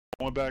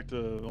went back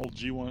to old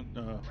G1.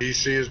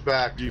 DC is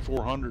back.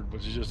 G400,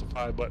 which is just a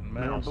 5-button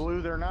mouse.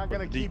 Blue, they're not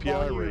going to keep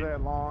on you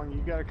that long. You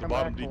got to come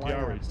back to The bottom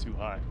DPI rate's too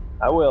high.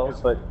 I will,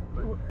 but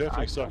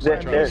definitely sucks.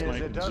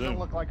 It doesn't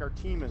look like our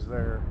team is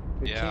there.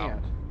 It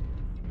can't.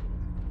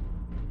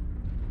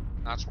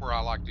 That's where I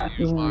like to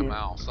use my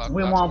mouse.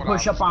 We want to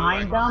push up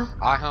behind them?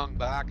 I hung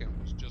back and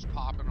was just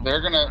popping.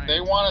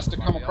 They want us to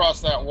come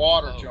across that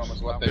water, Joe,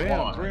 is what they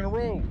want. 3 in a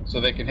row.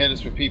 So they can hit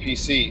us with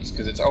PPCs,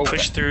 because it's open.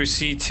 Push through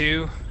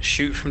C2,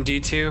 shoot from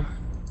D2.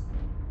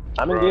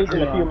 I'm engaged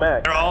in a few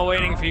mechs. They're all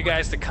waiting for you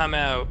guys to come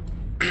out.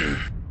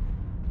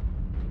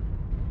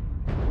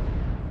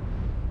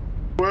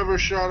 Whoever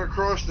shot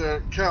across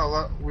there,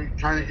 Cal, we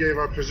kind of gave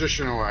our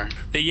position away.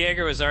 The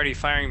Jaeger was already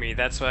firing me.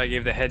 That's why I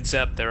gave the heads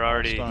up. They're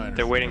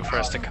waiting for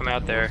us to come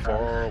out there.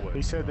 Far away.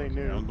 He said they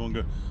knew. Yeah, I'm going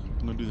to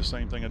do the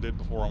same thing I did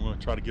before. I'm going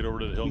to try to get over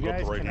to the hill and go up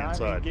the right-hand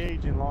side. You guys cannot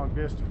engage in long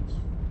distance.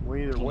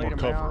 We either wait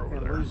them out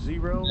and lose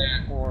 0,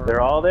 or...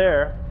 They're all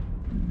there.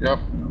 Yep.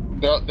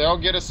 They'll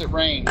get us at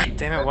range.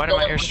 Damn it, why did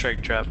my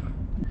airstrike drop?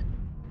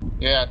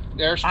 Yeah,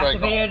 airstrike.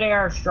 Activated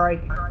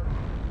airstrike.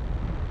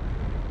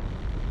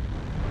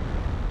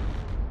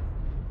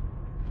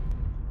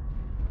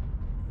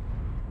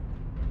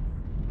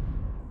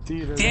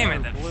 Damn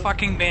it, that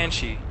fucking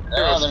Banshee.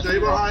 Stay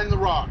behind the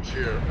rocks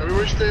here.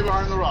 Everybody stay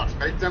behind the rocks.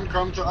 Make them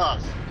come to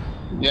us.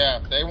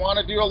 Yeah, if they want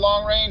to do a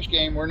long-range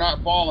game, we're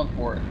not falling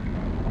for it.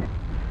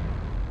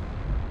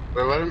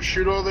 But let them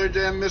shoot all their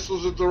damn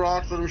missiles at the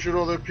rocks. Let them shoot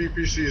all their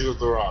PPCs at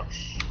the rocks.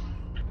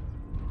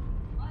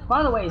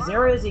 By the way,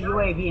 there is a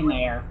UAV in the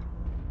air.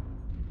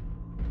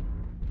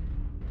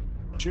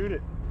 Shoot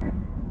it.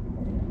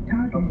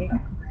 Okay.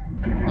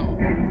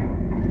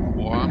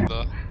 Boy,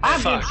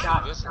 I'm being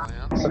shot.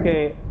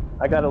 Okay,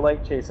 I got a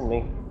light chasing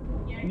me.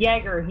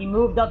 Jaeger, he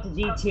moved up to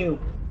D2.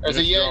 There's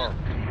a Jaeger.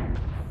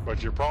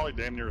 But you're probably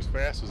damn near as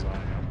fast as I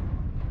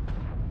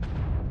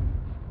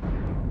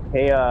am.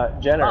 Hey,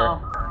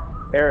 Jenner.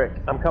 Eric,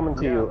 I'm coming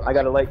to you. I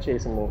got a light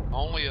chasing me.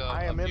 Only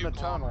a few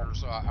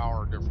kilometers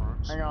hour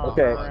difference. Hang on.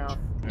 Okay.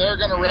 They're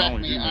gonna wreck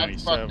me. I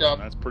fucked up.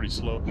 That's pretty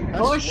slow.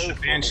 Push.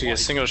 Banshee, a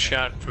single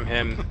shot from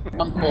him.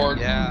 I'm cord.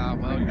 Yeah,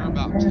 well, you're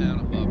about 10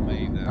 above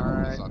me then.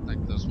 Right. I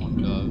think this one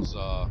does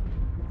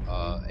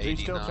 89. Is he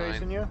still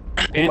chasing you?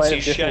 Banshee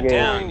shut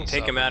down.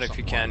 Take him out if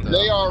you can.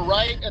 They are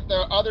right at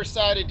the other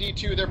side of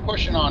D2. They're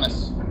pushing on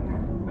us.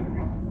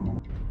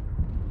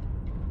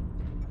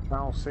 I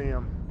don't see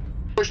him.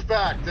 Push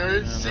back. They're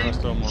in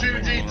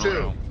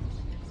C2D2.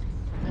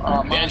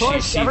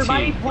 Push.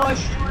 Everybody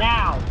push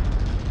now.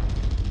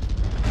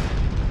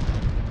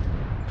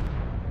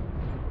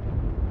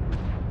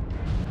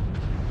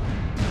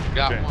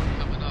 Got one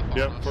coming up on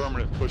us.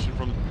 Affirmative. Pushing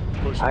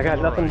I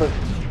got nothing but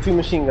 2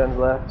 machine guns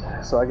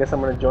left, so I guess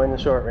I'm going to join the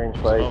short range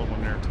fight. There's another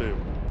one there too.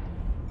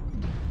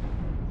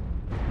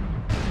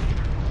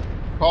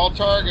 Call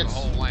targets.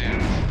 Whole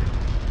land.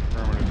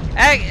 Affirmative.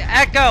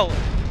 Echo!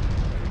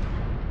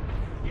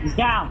 He's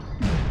down.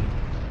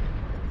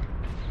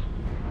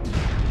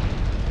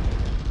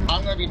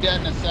 I'm gonna be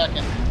dead in a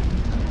second.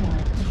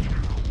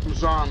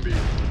 Zombie.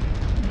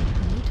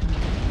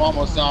 I'm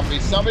almost zombie.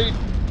 Somebody.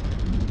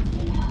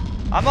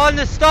 I'm on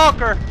the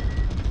stalker.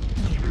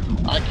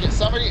 I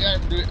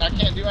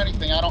can't do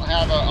anything. I don't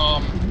have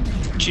a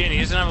Gin, he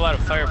doesn't have a lot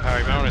of firepower.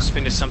 You might want to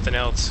spin to something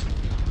else.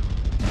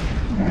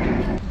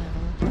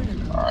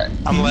 Alright.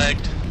 I'm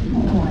lagged.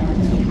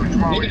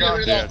 Come on, we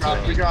got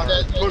that. We got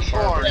it. Push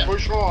hard.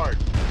 Push hard.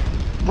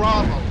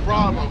 Bravo.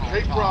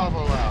 Take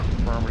Bravo out.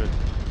 Affirmative.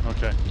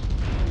 Okay.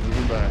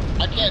 Moving back.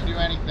 I can't do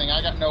anything.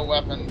 I got no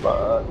weapon.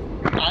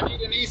 I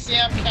need an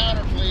ECM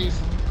counter, please.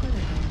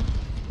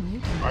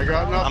 I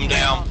got nothing. I'm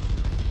down.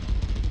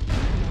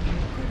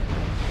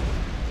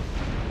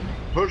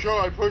 Push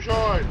hard. Push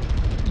hard.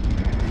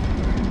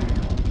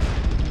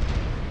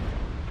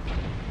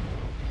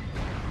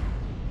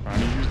 I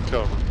need to use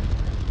cover.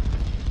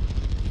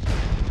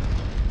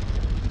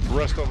 The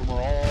rest of them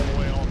are all the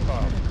way on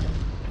top.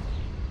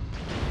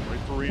 Wait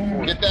for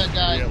reinforcements. Get that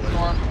guy,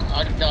 Storm. I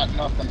got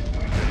nothing.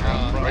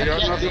 I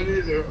got nothing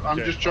either. I'm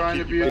just trying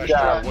to be a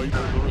distract. distract. Wait for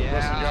the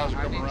rest of the guys Yeah, are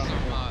I coming need around.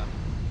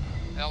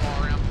 some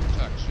LRM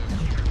protection.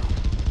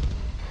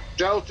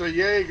 Delta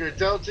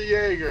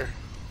Jaeger.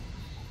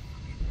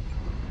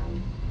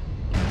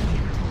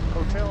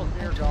 Hotel's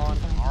near gone.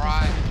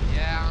 Alright,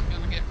 yeah, I'm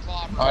gonna get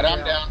clobbered. Alright,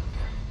 I'm down.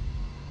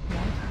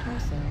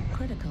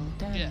 Critical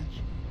damage. Yeah.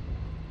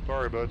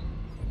 Sorry, bud.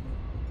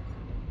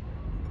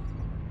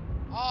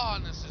 Oh,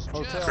 and this is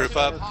Hotel just Proof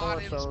up.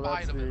 hot in so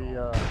spite that's of it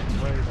all. the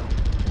Raven.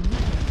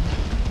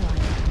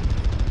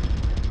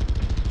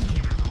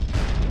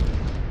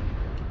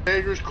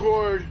 Jaeger's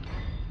cord.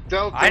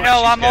 Delta. I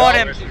know, I'm on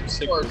him.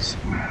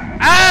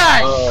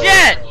 Ah,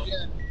 shit!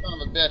 Son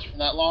of a bitch from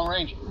that long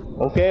range.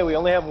 Okay, we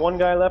only have one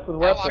guy left with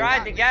weapons.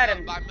 Tried to get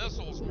him. By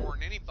missiles more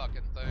than any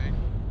fucking thing.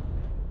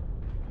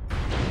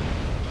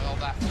 Well,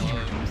 that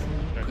was.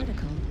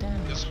 Critical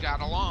damage. Just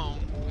got alone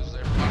because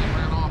everybody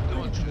ran off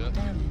doing shit.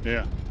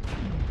 Yeah.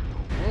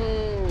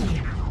 Ooh.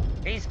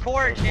 He's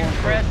cord, Jim,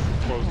 Chris.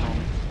 Close on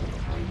me.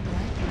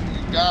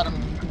 You got him.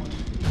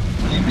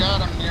 You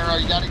got him, Nero.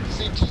 You got to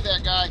CT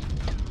that guy.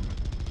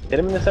 Hit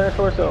him in the center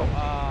torso. Hold on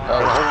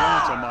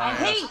to my I ass.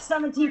 hate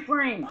 17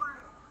 frames.